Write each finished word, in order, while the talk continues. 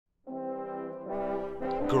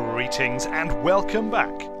Greetings and welcome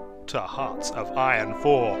back to Hearts of Iron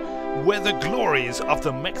 4, where the glories of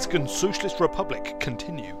the Mexican Socialist Republic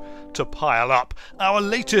continue to pile up. Our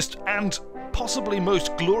latest and possibly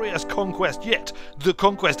most glorious conquest yet, the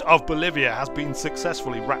conquest of Bolivia, has been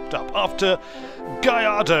successfully wrapped up after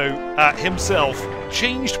Gallardo himself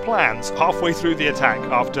changed plans halfway through the attack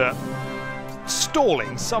after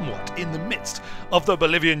stalling somewhat in the midst of the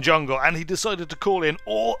Bolivian jungle, and he decided to call in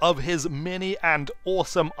all of his many and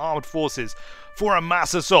awesome armed forces for a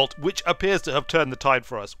mass assault, which appears to have turned the tide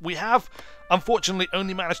for us. We have unfortunately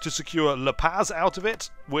only managed to secure La Paz out of it,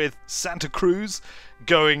 with Santa Cruz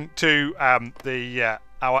going to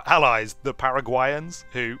our allies, the Paraguayans,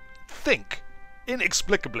 who think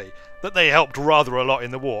inexplicably that they helped rather a lot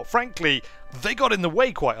in the war. Frankly, they got in the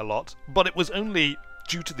way quite a lot, but it was only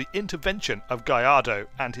due to the intervention of Gallardo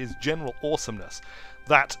and his general awesomeness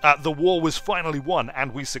that the war was finally won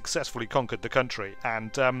and we successfully conquered the country.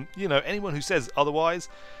 And, you know, anyone who says otherwise,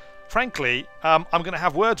 frankly, I'm going to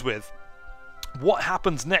have words with. What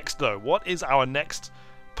happens next, though? What is our next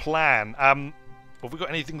plan? Have we got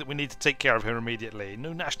anything that we need to take care of here immediately?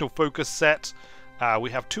 No national focus set.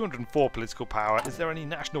 We have 204 political power. Is there any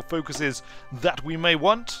national focuses that we may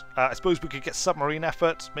want? I suppose we could get submarine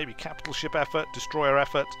effort, maybe capital ship effort, destroyer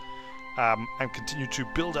effort, and continue to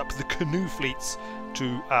build up the canoe fleets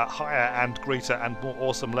to higher and greater and more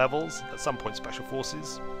awesome levels. At some point, special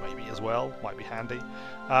forces, maybe as well, might be handy.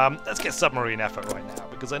 Let's get submarine effort right now,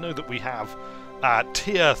 because I know that we have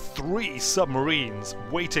tier 3 submarines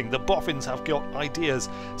waiting. The boffins have got ideas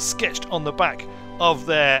sketched on the back of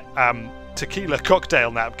their tequila cocktail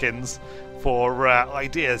napkins for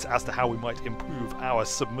ideas as to how we might improve our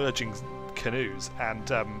submerging canoes, and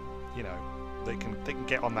you know, they can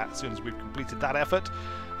get on that as soon as we've completed that effort.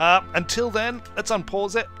 Until then, let's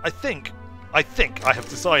unpause it. I think I have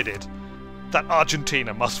decided that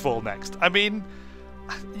Argentina must fall next. I mean,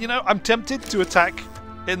 you know, I'm tempted to attack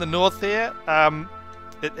in the north here.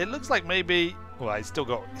 It looks like maybe. Well, he's still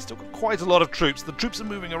got quite a lot of troops. The troops are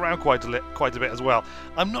moving around quite a bit as well.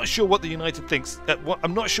 I'm not sure what the United thinks.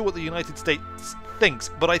 I'm not sure what the United States thinks,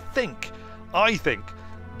 but I think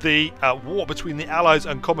the war between the Allies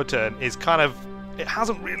and Comintern is kind of, it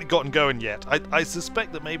hasn't really gotten going yet. I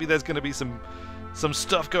suspect that maybe there's going to be some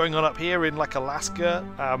stuff going on up here in like Alaska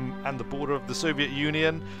and the border of the Soviet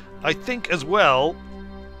Union. I think as well,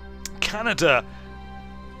 Canada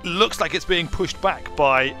looks like it's being pushed back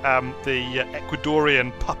by the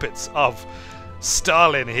Ecuadorian puppets of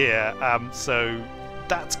Stalin here, so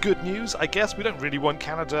that's good news, I guess. We don't really want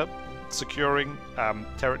Canada securing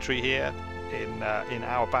territory here in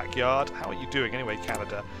our backyard. How are you doing anyway,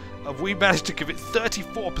 Canada? Have we managed to give it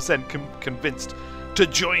 34% convinced to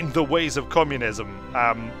join the ways of communism?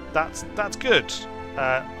 That's good.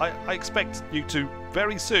 I expect you to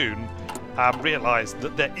very soon realise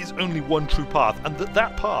that there is only one true path, and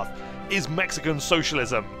that path is Mexican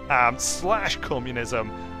socialism slash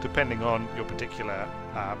communism, depending on your particular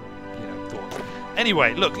thoughts.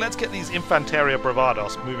 Anyway, look, let's get these Infanteria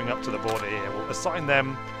Bravados moving up to the border here. We'll assign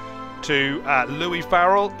them to Louis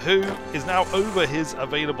Farrell, who is now over his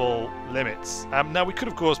available limits. Now, we could,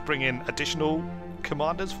 of course, bring in additional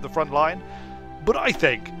commanders for the front line, but I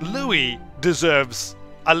think Louis deserves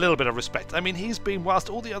a little bit of respect. I mean, he's been, whilst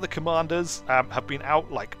all the other commanders have been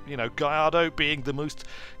out, like, you know, Gallardo being the most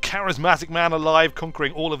charismatic man alive,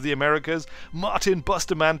 conquering all of the Americas, Martin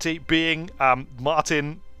Bustamante being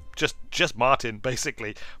Martin, just Martin,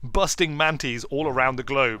 basically, busting manties all around the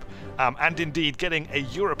globe, and indeed getting a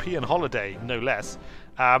European holiday, no less.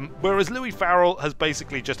 Whereas Louis Farrell has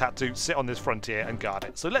basically just had to sit on this frontier and guard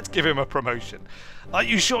it. So let's give him a promotion. Are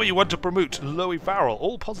you sure you want to promote Louis Farrell?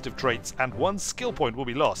 All positive traits and 1 skill point will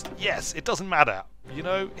be lost. Yes, it doesn't matter. You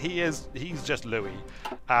know, he's just Louis.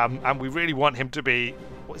 And we really want him to be,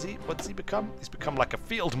 what's he become? He's become like a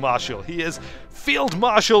field marshal. He is Field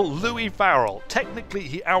Marshal Louis Farrell. Technically,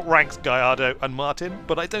 he outranks Gallardo and Martin,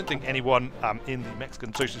 but I don't think anyone in the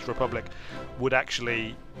Mexican Socialist Republic would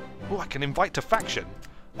actually... Oh, I can invite to faction.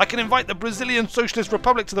 I can invite the Brazilian Socialist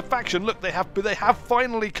Republic to the faction. Look, they have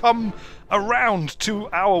finally come around to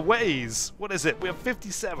our ways. What is it? We have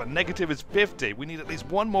 57. Negative is 50. We need at least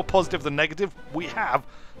one more positive than negative. We have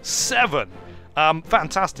 7.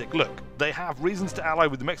 Fantastic. Look, they have reasons to ally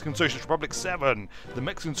with the Mexican Socialist Republic, 7. The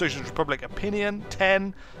Mexican Socialist Republic opinion,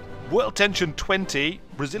 10. World tension, 20.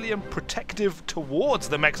 Brazilian protective towards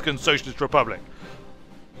the Mexican Socialist Republic.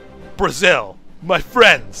 Brazil, my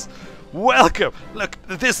friends, welcome. Look,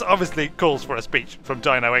 this obviously calls for a speech from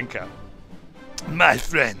Dino Inca. My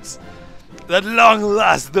friends, At long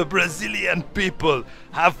last, the Brazilian people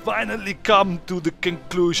have finally come to the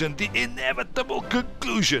conclusion, the inevitable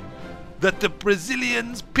conclusion, that the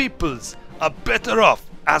Brazilian peoples are better off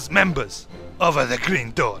as members of the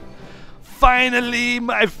Green Dawn. Finally,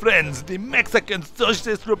 my friends, the Mexican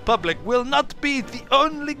Socialist Republic will not be the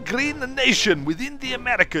only green nation within the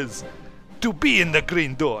Americas to be in the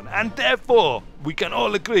Green Dawn, and therefore we can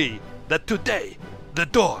all agree that today the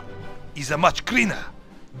dawn is much greener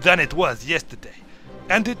than it was yesterday.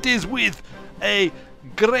 And it is with a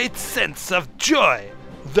great sense of joy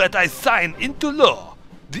that I sign into law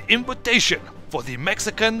the invitation for the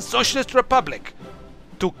Mexican Socialist Republic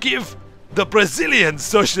to give the Brazilian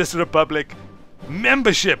Socialist Republic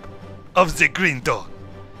membership of the Green Dawn.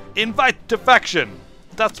 Invite to faction.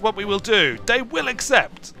 That's what we will do. They will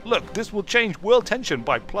accept. Look, this will change world tension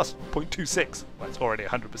by plus 0.26. Well, it's already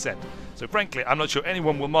 100%. So frankly, I'm not sure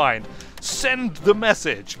anyone will mind. Send the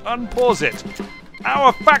message. Unpause it.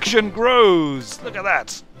 Our faction grows. Look at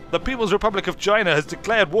that. The People's Republic of China has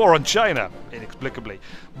declared war on China, inexplicably.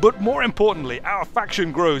 But more importantly, our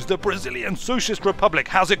faction grows. The Brazilian Socialist Republic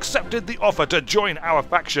has accepted the offer to join our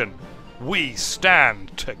faction. We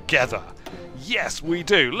stand together. Yes, we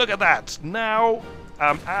do. Look at that. Now,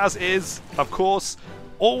 as is, of course,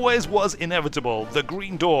 always was inevitable, the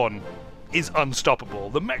Green Dawn is unstoppable.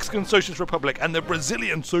 The Mexican Socialist Republic and the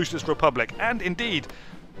Brazilian Socialist Republic, and indeed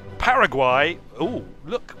Paraguay, oh,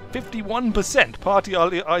 look, 51% party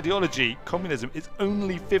ideology, communism is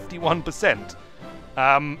only 51%.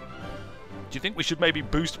 Do you think we should maybe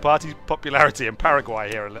boost party popularity in Paraguay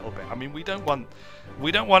here a little bit? I mean, we don't want,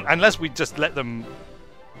 unless we just let them,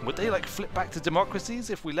 would they like flip back to democracies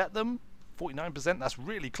if we let them? 49%, that's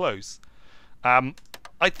really close.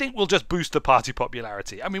 I think we'll just boost the party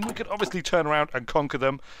popularity. I mean, we could obviously turn around and conquer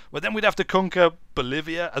them, but then we'd have to conquer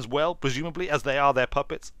Bolivia as well, presumably, as they are their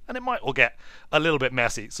puppets, and it might all get a little bit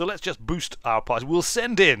messy. So let's just boost our party. We'll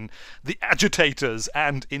send in the agitators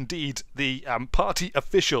and indeed the party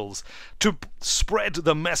officials to spread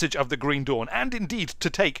the message of the Green Dawn, and indeed to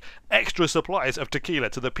take extra supplies of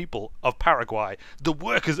tequila to the people of Paraguay, the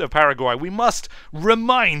workers of Paraguay. We must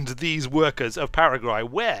remind these workers of Paraguay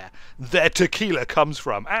where their tequila comes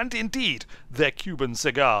from, and indeed their Cuban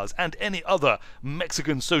cigars and any other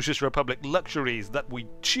Mexican Socialist Republic luxuries that we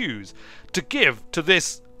choose to give to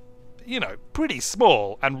this, you know, pretty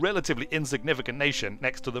small and relatively insignificant nation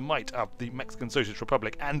next to the might of the Mexican Socialist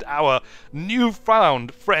Republic and our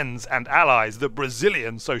newfound friends and allies, the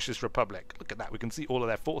Brazilian Socialist Republic. Look at that, we can see all of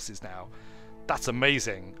their forces now. That's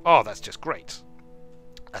amazing. Oh, that's just great.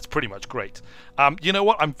 That's pretty much great. You know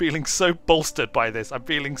what? I'm feeling so bolstered by this. I'm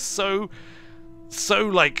feeling so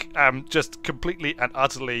like just completely and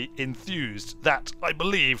utterly enthused that I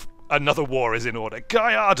believe another war is in order.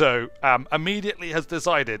 Gallardo immediately has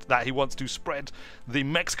decided that he wants to spread the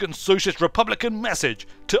Mexican Socialist Republican message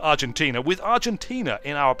to Argentina, with Argentina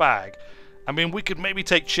in our bag. I mean, we could maybe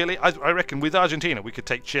take Chile. I reckon with Argentina we could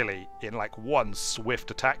take Chile in like one swift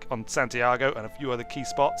attack on Santiago and a few other key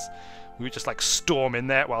spots. We would just like storm in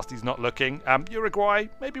there whilst he's not looking. Uruguay,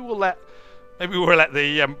 maybe we'll let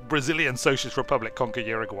the Brazilian Socialist Republic conquer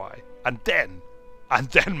Uruguay. And then,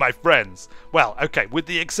 my friends, well, okay, with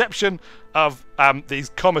the exception of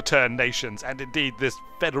these Comintern nations and indeed this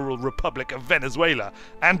Federal Republic of Venezuela,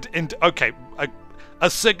 and a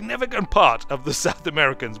significant part of the South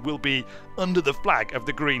Americans will be under the flag of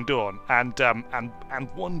the Green Dawn, and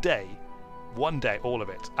one day, all of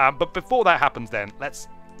it. But before that happens, then let's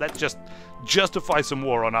just justify some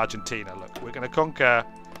war on Argentina. Look, we're going to conquer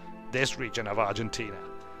this region of Argentina.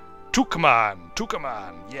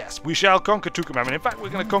 Tucumán, yes, we shall conquer Tucumán. And in fact, we're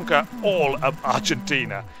going to conquer all of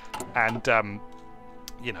Argentina. And,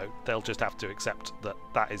 you know, they'll just have to accept that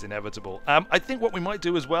that is inevitable. I think what we might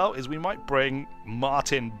do as well is we might bring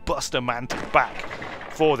Martin Bustamante back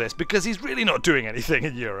for this, because he's really not doing anything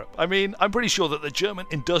in Europe. I mean, I'm pretty sure that the German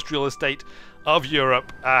industrial estate of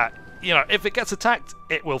Europe, you know, if it gets attacked,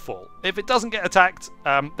 it will fall. If it doesn't get attacked,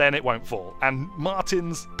 then it won't fall. And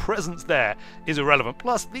Martin's presence there is irrelevant.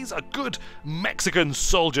 Plus, these are good Mexican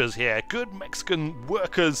soldiers here, good Mexican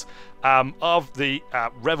workers of the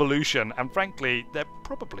revolution. And frankly, they're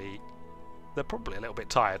probably a little bit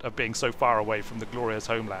tired of being so far away from the glorious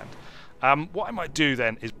homeland. What I might do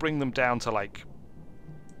then is bring them down to, like,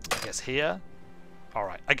 I guess here. All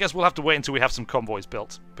right. I guess we'll have to wait until we have some convoys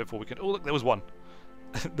built before we can. Oh, look, there was one.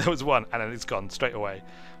 There was one, and then it's gone straight away.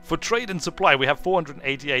 For trade and supply, we have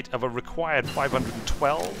 488 of a required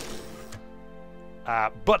 512.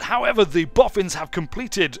 But however, the Boffins have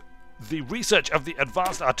completed the research of the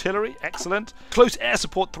advanced artillery. Excellent. Close air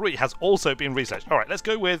support 3 has also been researched. All right, let's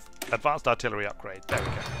go with advanced artillery upgrade. There we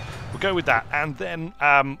go. we'll go with that. And then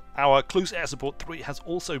our close air support 3 has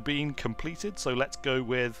also been completed. So let's go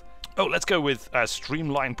with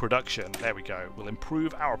streamline production. There we go. We'll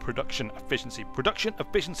improve our production efficiency. Production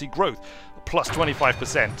efficiency growth plus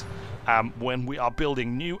 25% when we are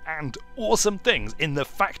building new and awesome things in the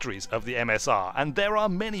factories of the MSR. And there are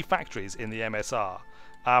many factories in the MSR.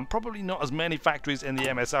 Probably not as many factories in the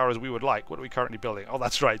MSR as we would like. What are we currently building? Oh,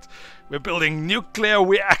 that's right. We're building nuclear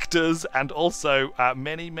reactors and also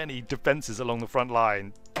many defenses along the front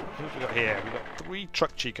line. Who have we got here? We've got 3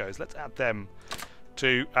 truck chicos. Let's add them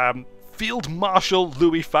to Field Marshal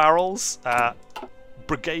Louis Farrell's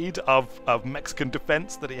brigade of Mexican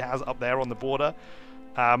defense that he has up there on the border.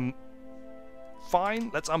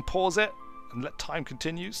 Fine, let's unpause it and let time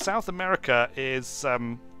continue. South America is...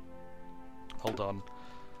 hold on.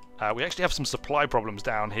 We actually have some supply problems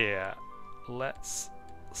down here. Let's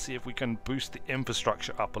see if we can boost the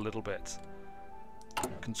infrastructure up a little bit.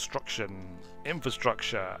 Construction,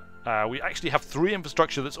 infrastructure. We actually have 3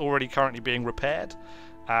 infrastructure that's already currently being repaired,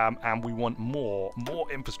 and we want more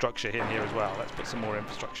infrastructure in here as well. Let's put some more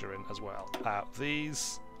infrastructure in as well.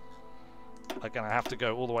 These are going to have to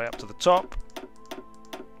go all the way up to the top.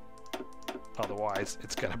 Otherwise,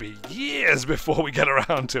 it's going to be years before we get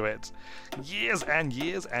around to it. Years and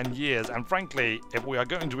years and years. And frankly, if we are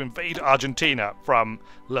going to invade Argentina from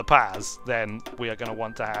La Paz, then we are going to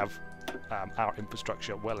want to have our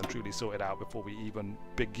infrastructure well and truly sorted out before we even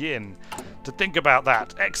begin to think about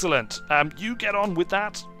that. Excellent. You get on with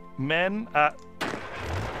that, men.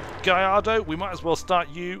 Gallardo, we might as well start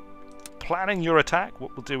you planning your attack.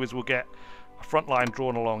 What we'll do is we'll get a front line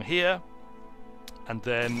drawn along here, and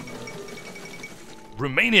then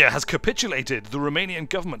Romania has capitulated. The Romanian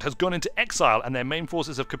government has gone into exile and their main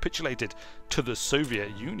forces have capitulated to the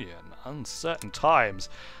Soviet Union. Uncertain times.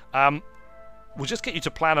 We'll just get you to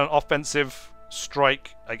plan an offensive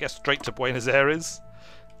strike, I guess, straight to Buenos Aires.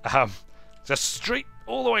 Just straight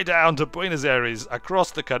all the way down to Buenos Aires,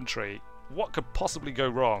 across the country. What could possibly go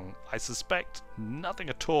wrong? I suspect nothing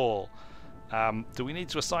at all. Do we need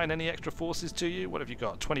to assign any extra forces to you? What have you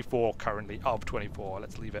got? 24 currently, of 24.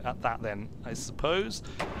 Let's leave it at that then, I suppose.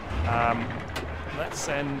 Let's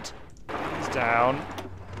send these down,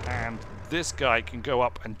 and this guy can go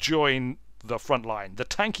up and join the front line. The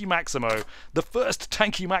Tanky Maximo, the first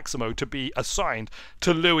Tanky Maximo to be assigned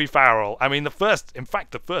to Louis Farrell. I mean, the first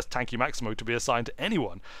Tanky Maximo to be assigned to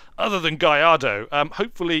anyone other than Gallardo.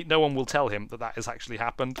 Hopefully no one will tell him that that has actually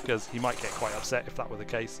happened, because he might get quite upset if that were the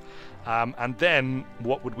case. And then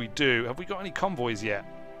what would we do? Have we got any convoys yet?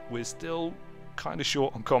 We're still kind of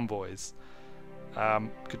short on convoys.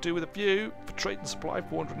 Could do with a few. For trade and supply,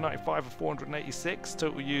 495 or 486.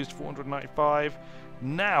 Total used, 495.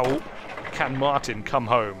 Now, can Martin come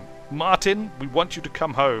home? Martin, we want you to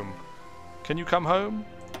come home. Can you come home?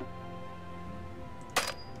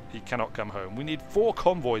 He cannot come home. We need 4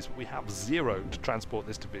 convoys, but we have 0 to transport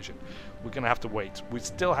this division. We're going to have to wait. We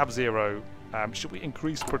still have 0. Should we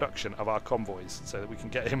increase production of our convoys so that we can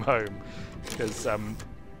get him home? Because,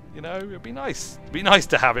 you know, it'd be nice. It'd be nice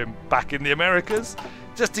to have him back in the Americas,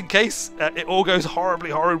 just in case it all goes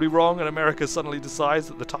horribly wrong and America suddenly decides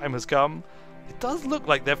that the time has come. It does look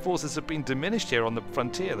like their forces have been diminished here on the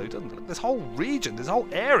frontier, though, doesn't it? This whole region, there's whole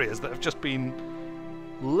areas that have just been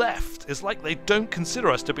left. It's like they don't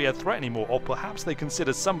consider us to be a threat anymore, or perhaps they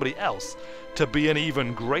consider somebody else to be an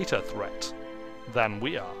even greater threat than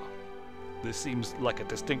we are. This seems like a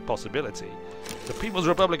distinct possibility. The People's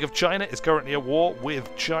Republic of China is currently at war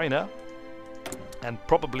with China, and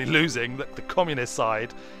probably losing. The communist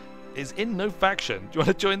side is in no faction. Do you want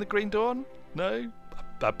to join the Green Dawn? No?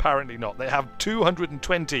 Apparently not. They have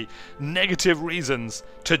 220 negative reasons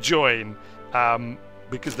to join,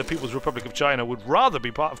 because the People's Republic of China would rather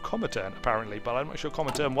be part of Comintern, apparently, but I'm not sure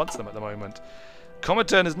Comintern wants them at the moment.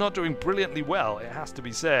 Comintern is not doing brilliantly well, it has to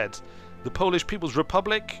be said. The Polish People's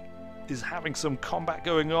Republic is having some combat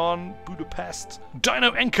going on. Budapest.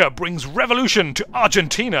 Dino Enka brings revolution to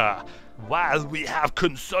Argentina, while we have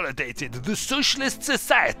consolidated the socialist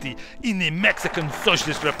society in the Mexican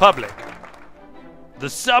Socialist Republic. The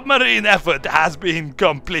submarine effort has been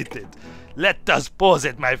completed. Let us pause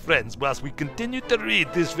it, my friends, whilst we continue to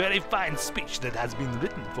read this very fine speech that has been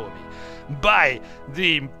written for me by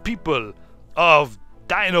the people of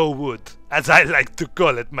Dino Wood, as I like to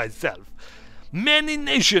call it myself. Many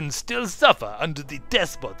nations still suffer under the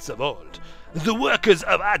despots of old. The workers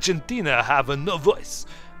of Argentina have no voice,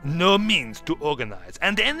 no means to organize,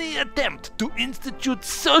 and any attempt to institute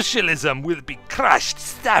socialism will be crushed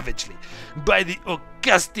savagely by the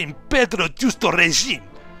Augustin Pedro Justo regime.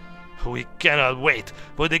 We cannot wait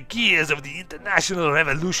for the gears of the international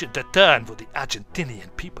revolution to turn for the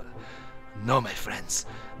Argentinian people. No, my friends,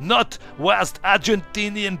 not whilst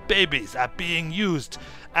Argentinian babies are being used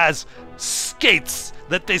as skates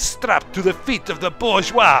that they strap to the feet of the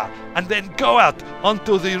bourgeois and then go out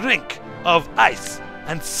onto the rink of ice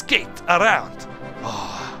and skate around.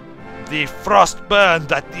 Oh, the frost burn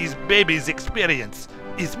that these babies experience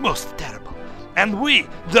is most terrible. And we,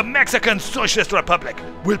 the Mexican Socialist Republic,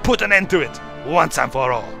 will put an end to it once and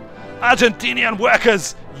for all. Argentinian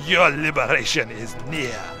workers, your liberation is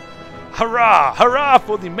near. Hurrah! Hurrah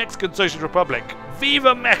for the Mexican Socialist Republic!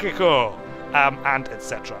 Viva Mexico! And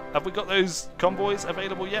etc. Have we got those convoys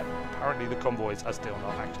available yet? Apparently the convoys are still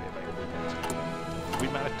not actually available yet. We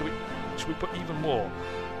managed to... Should we put even more?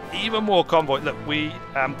 Even more convoy. Look, we...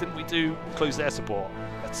 didn't we do closed air support?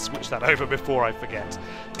 Let's switch that over before I forget.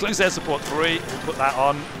 Closed air support 3. We'll put that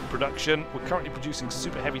on production. We're currently producing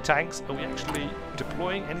super heavy tanks. Are we actually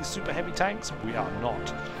deploying any super heavy tanks? We are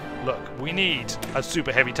not. Look, we need a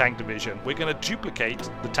super heavy tank division. We're going to duplicate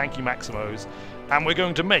the Tanky Maximos, and we're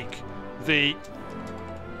going to make the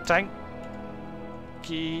Tanky...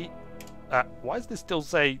 why does this still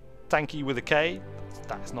say Tanky with a K?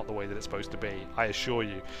 That's not the way that it's supposed to be, I assure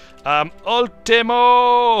you.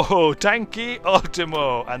 Ultimo! Tanky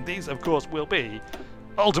Ultimo! And these, of course, will be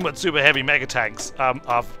ultimate super heavy mega tanks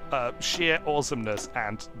of sheer awesomeness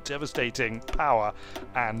and devastating power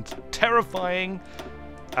and terrifying,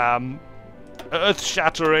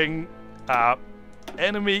 earth-shattering,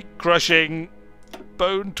 enemy-crushing,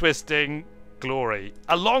 bone-twisting glory,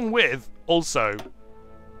 along with also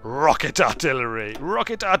rocket artillery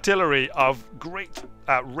of great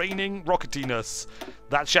raining rocketiness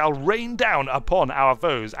that shall rain down upon our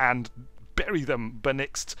foes and bury them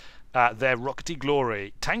beneath their rockety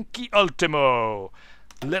glory. Tanky Ultimo.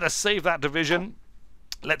 Let us save that division.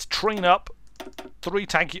 Let's train up 3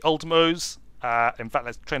 Tanky Ultimos. In fact,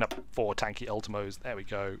 let's train up 4 Tanky Ultimos. There we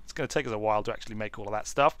go. It's going to take us a while to actually make all of that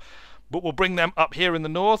stuff, but we'll bring them up here in the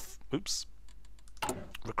north. Oops.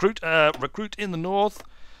 Recruit in the north.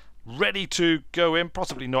 Ready to go in,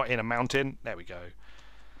 possibly not in a mountain. There we go.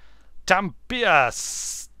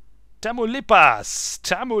 Tamaulipas.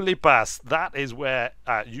 That is where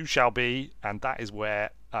you shall be, and that is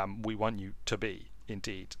where we want you to be,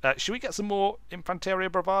 indeed. Should we get some more Infanteria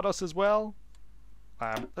Bravados as well?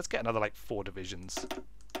 Let's get another, like, 4 divisions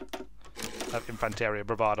of Infanteria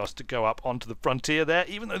Bravados to go up onto the frontier there.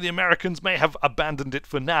 Even though the Americans may have abandoned it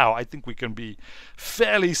for now, I think we can be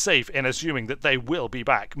fairly safe in assuming that they will be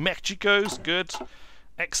back. Mexico's good.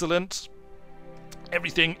 Excellent.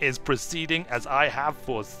 Everything is proceeding as I have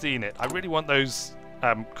foreseen it. I really want those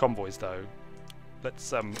convoys, though.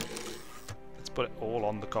 Let's put it all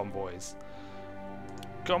on the convoys.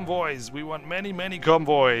 Convoys! We want many, many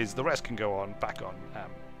convoys. The rest can go on, back on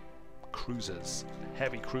cruisers.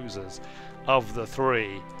 Heavy cruisers of the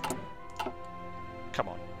 3. Come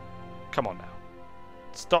on. Come on now.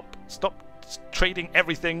 Stop trading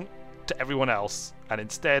everything to everyone else and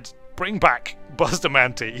instead bring back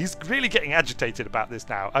Bustamante. He's really getting agitated about this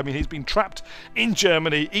now. I mean, he's been trapped in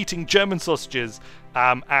Germany, eating German sausages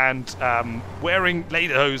and wearing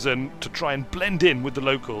lederhosen to try and blend in with the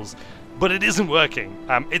locals. But it isn't working.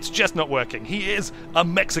 It's just not working. He is a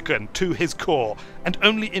Mexican to his core, and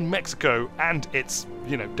only in Mexico and its,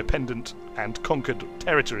 dependent and conquered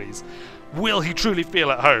territories will he truly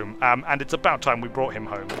feel at home. And it's about time we brought him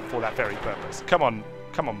home for that very purpose. Come on,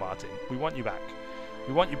 Martin. We want you back.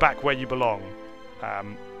 We want you back where you belong,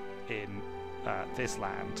 in this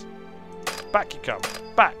land. Back you come.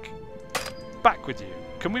 Back with you.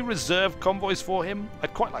 Can we reserve convoys for him?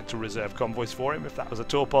 I'd quite like to reserve convoys for him if that was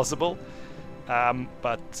at all possible.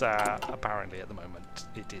 But apparently at the moment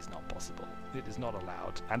it is not possible. It is not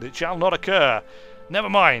allowed. And it shall not occur. Never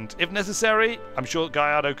mind. If necessary, I'm sure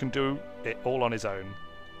Gallardo can do it all on his own.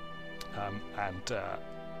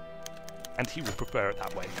 And he would prefer it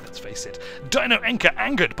that way, let's face it. Dino Enka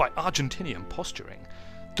angered by Argentinian posturing.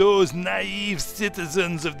 Those naive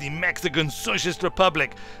citizens of the Mexican Socialist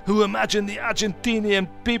Republic who imagine the Argentinian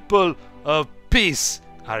people of peace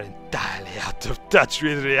are entirely out of touch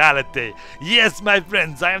with reality. Yes, my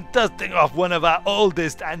friends, I am dusting off one of our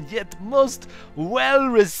oldest and yet most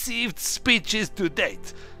well-received speeches to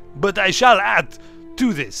date. But I shall add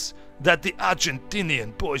to this that the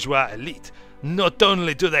Argentinian bourgeois elite, not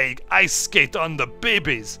only do they ice skate on the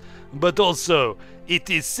babies, but also it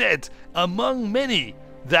is said among many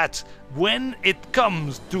that when it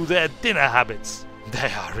comes to their dinner habits,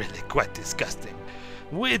 they are really quite disgusting.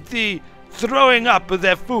 With the throwing up of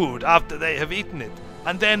their food after they have eaten it,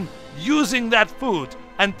 and then using that food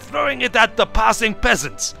and throwing it at the passing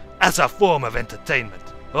peasants as a form of entertainment.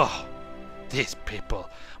 Oh, These people,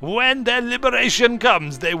 when their liberation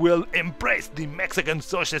comes, they will embrace the Mexican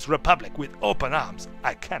Socialist Republic with open arms,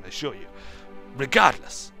 I can assure you.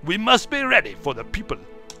 Regardless, we must be ready for the people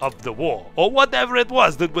of the war, or whatever it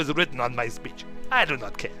was that was written on my speech. I do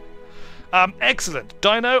not care. Excellent.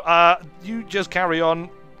 Dino, you just carry on,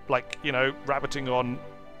 like, you know, rabbiting on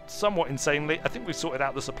somewhat insanely. I think we've sorted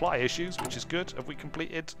out the supply issues, which is good. Have we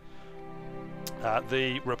completed?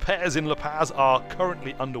 The repairs in La Paz are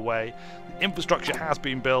currently underway. The infrastructure has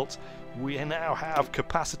been built. We now have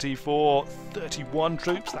capacity for 31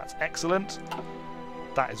 troops. That's excellent.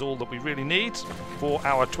 That is all that we really need for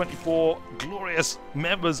our 24 glorious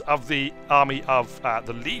members of the army of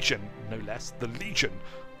the Legion, no less, the Legion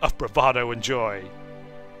of Bravado and Joy.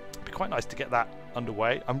 It'd be quite nice to get that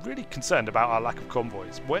underway. I'm really concerned about our lack of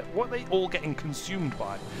convoys. What are they all getting consumed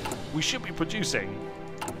by? We should be producing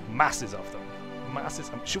masses of them.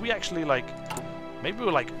 Masses. Should we actually, like, maybe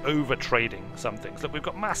we're like over trading some things. Look, we've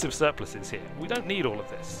got massive surpluses here. We don't need all of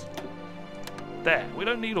this. There, we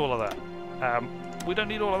don't need all of that. We don't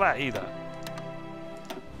need all of that either.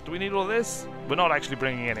 Do we need all of this? We're not actually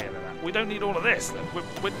bringing in any of that. We don't need all of this.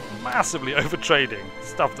 We're massively over trading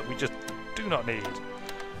stuff that we just do not need.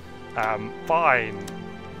 Fine.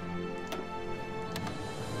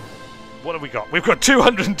 What have we got? We've got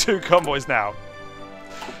 202 convoys now.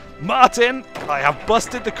 Martin, I have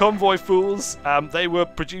busted the convoy fools. They were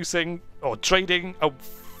producing or trading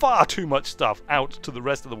far too much stuff out to the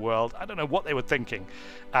rest of the world. I don't know what they were thinking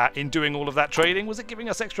in doing all of that trading. Was it giving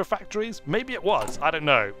us extra factories? Maybe it was. I don't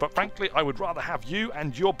know. But frankly, I would rather have you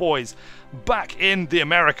and your boys back in the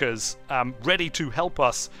Americas, ready to help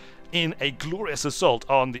us in a glorious assault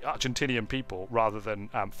on the Argentinian people, rather than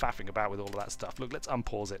faffing about with all of that stuff. Look, let's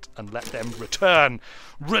unpause it and let them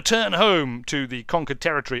return home to the conquered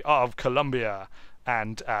territory of Colombia,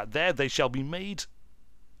 and there they shall be made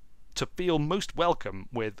to feel most welcome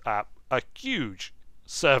with a huge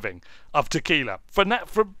serving of tequila.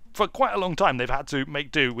 For quite a long time, they've had to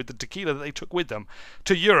make do with the tequila that they took with them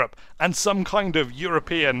to Europe, and some kind of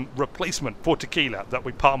European replacement for tequila that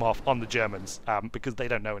we palm off on the Germans, because they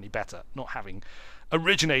don't know any better, not having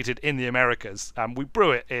originated in the Americas. We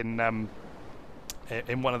brew it in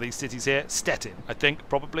one of these cities here, Stettin, I think,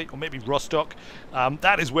 probably, or maybe Rostock.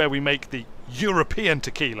 That is where we make the European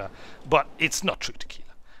tequila, but it's not true tequila.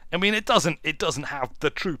 I mean, it doesn't have the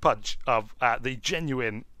true punch of the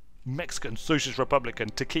genuine Mexican Socialist Republican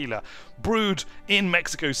tequila brewed in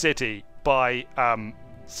Mexico City by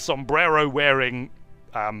sombrero-wearing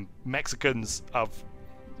Mexicans of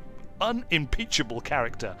unimpeachable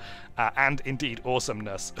character and indeed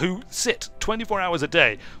awesomeness, who sit 24 hours a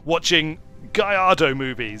day watching Gallardo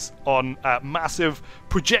movies on massive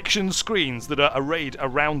projection screens that are arrayed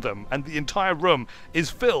around them, and the entire room is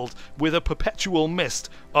filled with a perpetual mist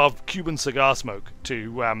of Cuban cigar smoke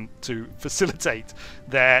to facilitate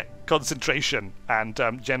their concentration and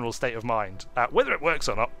general state of mind. Whether it works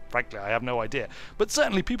or not, frankly, I have no idea. But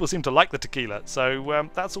certainly people seem to like the tequila, so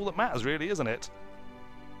that's all that matters, really, isn't it?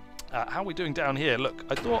 How are we doing down here? Look,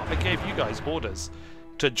 I thought I gave you guys orders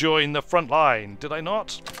to join the front line. Did I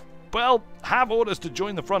not? Well, have orders to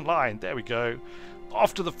join the front line. There we go.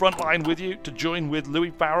 Off to the front line with you to join with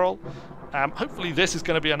Louis Farrell. Hopefully this is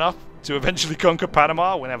going to be enough to eventually conquer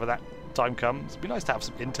Panama whenever that time comes. It'd be nice to have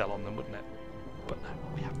some intel on them, wouldn't it? But no,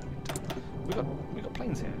 we have no intel. We got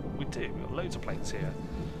planes here. We do. We've got loads of planes here.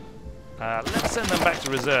 Let's send them back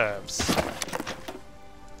to reserves.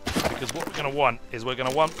 Because what we're going to want is we're going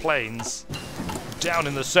to want planes down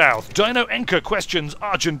in the south. Dino Enka questions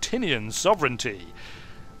Argentinian sovereignty.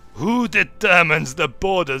 Who determines the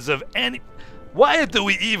borders of any... Why do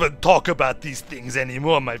we even talk about these things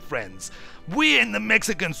anymore, my friends? We in the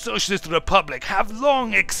Mexican Socialist Republic have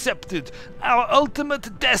long accepted our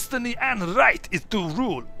ultimate destiny and right is to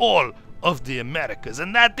rule all of the Americas,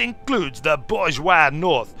 and that includes the bourgeois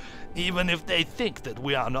North, even if they think that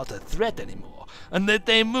we are not a threat anymore, and that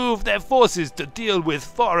they move their forces to deal with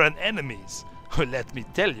foreign enemies. Let me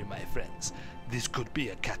tell you, my friends, this could be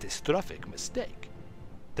a catastrophic mistake.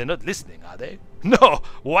 They're not listening, are they? No,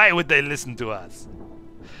 why would they listen to us?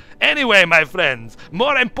 Anyway, my friends,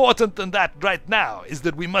 more important than that right now is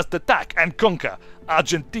that we must attack and conquer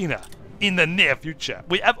Argentina in the near future.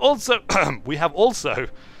 We have also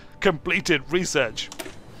completed research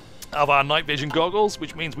of our night vision goggles,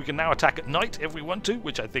 which means we can now attack at night if we want to,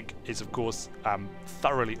 which I think is, of course,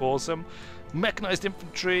 thoroughly awesome. Mechanized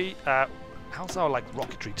infantry. How's our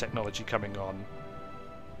rocketry technology coming on?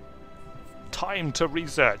 Time to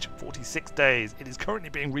research, 46 days. It is currently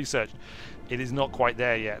being researched. It is not quite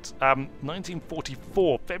there yet.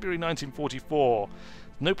 1944, February 1944.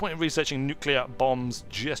 No point in researching nuclear bombs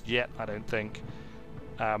just yet, I don't think.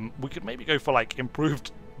 We could maybe go for like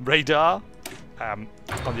improved radar, on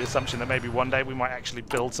the assumption that maybe one day we might actually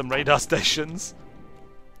build some radar stations.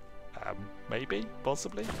 Maybe,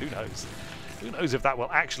 possibly, who knows? Who knows if that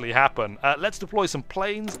will actually happen. Let's deploy some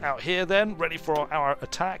planes out here then, ready for our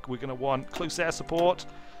attack. We're going to want close air support,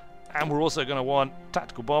 and we're also going to want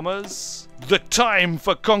tactical bombers. The time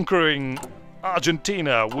for conquering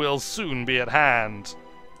Argentina will soon be at hand.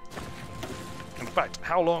 In fact,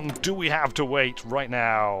 how long do we have to wait right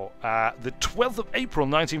now? The 12th of April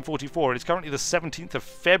 1944. It is currently the 17th of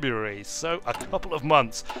February, so a couple of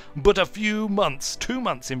months, but a few months, 2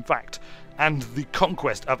 months in fact, and the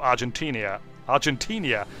conquest of Argentina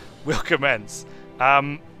will commence.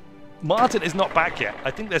 Martin is not back yet. I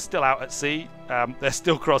think they're still out at sea. They're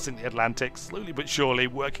still crossing the Atlantic, slowly but surely,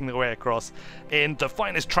 working their way across in the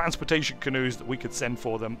finest transportation canoes that we could send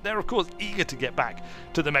for them. They're, of course, eager to get back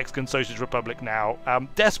to the Mexican Socialist Republic now.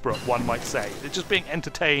 Desperate, one might say. They're just being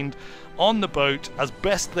entertained on the boat as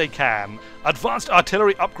best they can. Advanced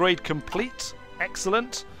artillery upgrade complete.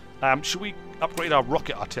 Excellent. Should we upgrade our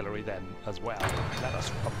rocket artillery then as well?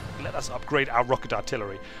 Let us upgrade our rocket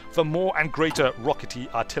artillery for more and greater rockety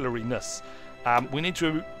artilleryness. We need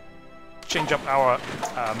to change up our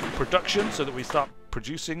production so that we start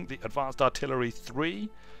producing the Advanced Artillery 3.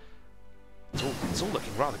 It's all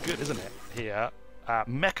looking rather good, isn't it, here?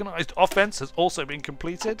 Mechanized offense has also been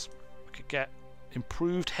completed. We could get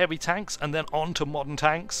improved heavy tanks and then on to modern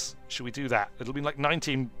tanks. Should we do that? It'll be like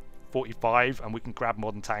 1945 and we can grab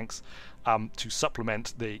modern tanks to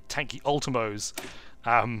supplement the tanky Ultimos.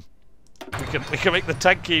 We can make the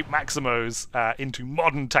tanky Maximos into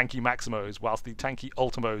modern tanky Maximos, whilst the tanky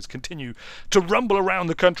Ultimos continue to rumble around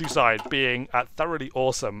the countryside, being thoroughly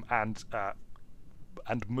awesome and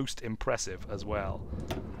most impressive as well.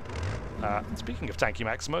 Speaking of tanky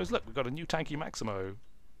Maximos, look, we've got a new tanky Maximo.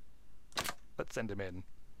 Let's send him in.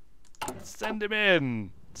 Send him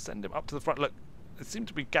in! Send him up to the front. Look, they seem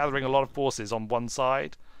to be gathering a lot of forces on one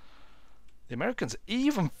side. The Americans,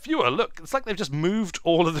 even fewer. Look, it's like they've just moved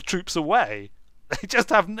all of the troops away. They just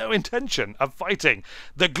have no intention of fighting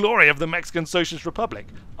the glory of the Mexican Socialist Republic.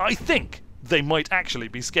 I think they might actually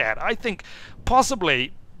be scared. I think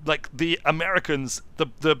possibly, like, the Americans,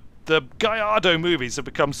 the Gallardo movies have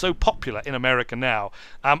become so popular in America now,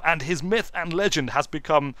 and his myth and legend has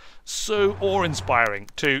become so awe-inspiring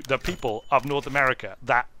to the people of North America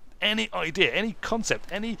that any idea, any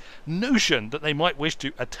concept, any notion that they might wish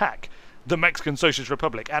to attack the Mexican Socialist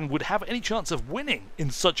Republic and would have any chance of winning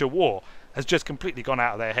in such a war has just completely gone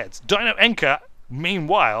out of their heads. Dino Enka,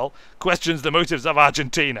 meanwhile, questions the motives of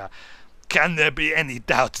Argentina. Can there be any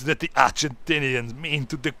doubt that the Argentinians mean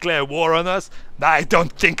to declare war on us? I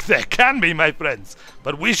don't think there can be, my friends,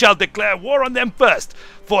 but we shall declare war on them first,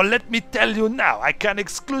 for let me tell you now, I can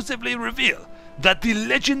exclusively reveal that the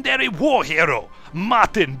legendary war hero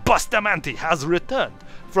Martin Bustamante has returned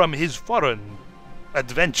from his foreign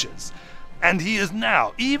adventures, and he is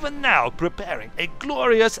now, even now, preparing a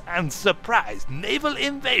glorious and surprise naval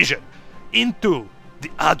invasion into the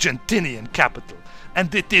Argentinian capital.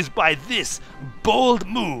 And it is by this bold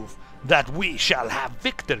move that we shall have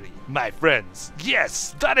victory, my friends.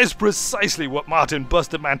 Yes, that is precisely what Martin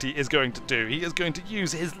Bustamante is going to do. He is going to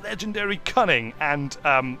use his legendary cunning and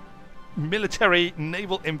military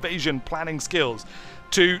naval invasion planning skills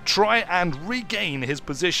to try and regain his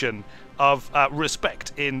position of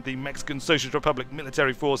respect in the Mexican Socialist Republic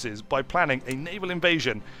military forces by planning a naval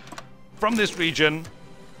invasion from this region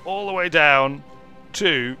all the way down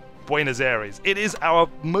to Buenos Aires. It is our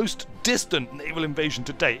most distant naval invasion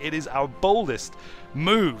to date. It is our boldest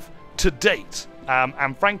move to date,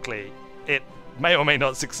 and frankly, it may or may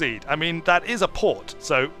not succeed. I mean, that is a port,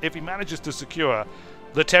 so if he manages to secure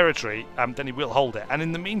the territory, then he will hold it. And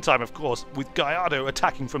in the meantime, of course, with Gallardo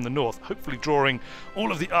attacking from the north, hopefully drawing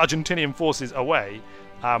all of the Argentinian forces away,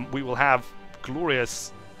 we will have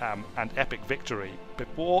glorious and epic victory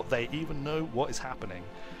before they even know what is happening.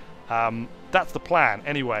 That's the plan.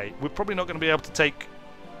 Anyway, we're probably not going to be able to take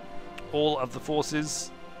all of the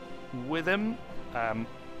forces with him,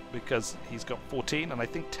 because he's got 14, and I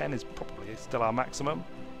think 10 is probably still our maximum.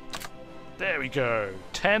 There we go.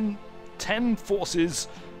 10 forces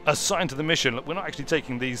assigned to the mission. Look, we're not actually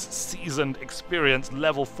taking these seasoned, experienced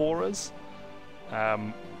level 4ers.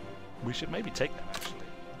 We should maybe take them, actually.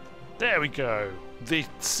 There we go. The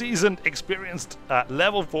seasoned, experienced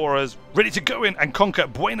level 4ers ready to go in and conquer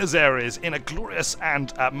Buenos Aires in a glorious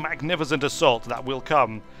and magnificent assault that will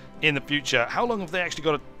come in the future. How long have they actually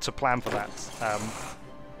got to plan for that?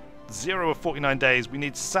 0 of 49 days. We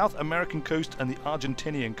need South American coast and the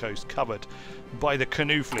Argentinian coast covered by the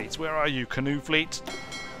canoe fleets. Where are you, canoe fleet?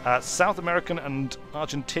 South American and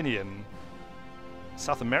Argentinian.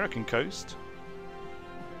 South American coast?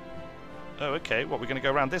 Oh, okay. What, we're going to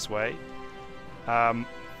go around this way?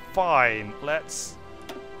 Fine. Let's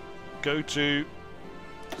go to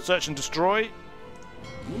search and destroy.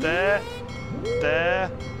 There. There.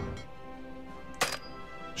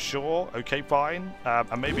 Sure. Okay, fine.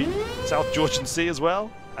 And maybe South Georgian Sea as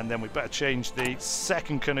well. And then we better change the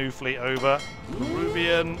second canoe fleet over.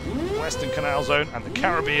 Peruvian, Western Canal Zone, and the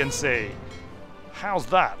Caribbean Sea. How's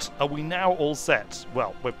that? Are we now all set?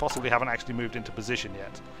 Well, we possibly haven't actually moved into position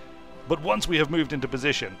yet. But once we have moved into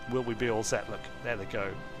position, will we be all set? Look, there they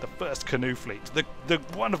go. The first canoe fleet. The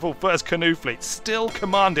wonderful first canoe fleet, still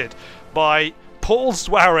commanded by Paul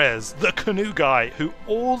Suarez, the canoe guy, who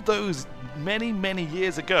all those many, many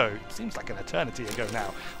years ago, seems like an eternity ago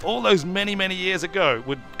now, all those many, many years ago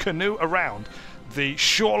would canoe around the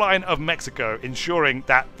shoreline of Mexico, ensuring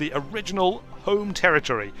that the original home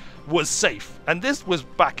territory was safe. And this was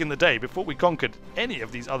back in the day, before we conquered any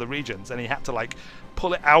of these other regions, and he had to like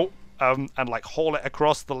pull it out and like haul it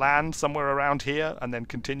across the land somewhere around here and then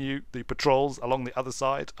continue the patrols along the other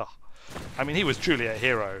side. Oh, I mean, he was truly a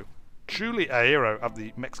hero. Truly a hero of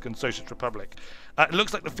the Mexican Socialist Republic. It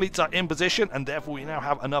looks like the fleets are in position, and therefore we now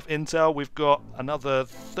have enough intel. We've got another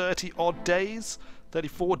 30-odd days,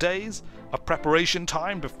 34 days of preparation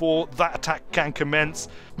time before that attack can commence.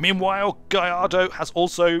 Meanwhile, Gallardo has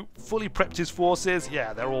also fully prepped his forces.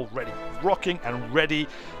 Yeah, they're already rocking and ready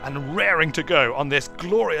and raring to go on this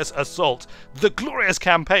glorious assault, the glorious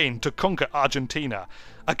campaign to conquer Argentina.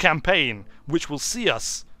 A campaign which will see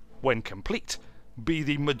us, when complete, be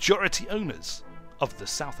the majority owners of the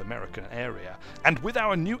South American area. And with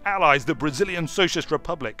our new allies, the Brazilian Socialist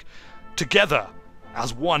Republic, together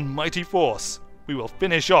as one mighty force, we will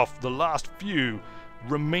finish off the last few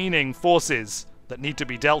remaining forces that need to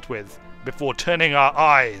be dealt with before turning our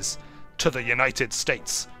eyes to the United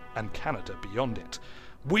States and Canada beyond it.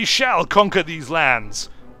 We shall conquer these lands,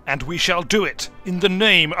 and we shall do it in the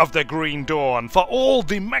name of the Green Dawn for all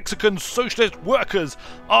the Mexican socialist workers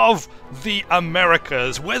of the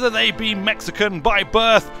Americas, whether they be Mexican by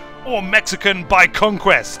birth or Mexican by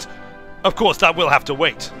conquest. Of course, that will have to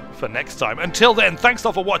wait for next time. Until then, thanks a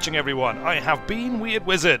lot for watching, everyone. I have been Weird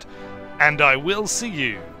Wizard, and I will see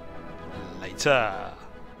you later.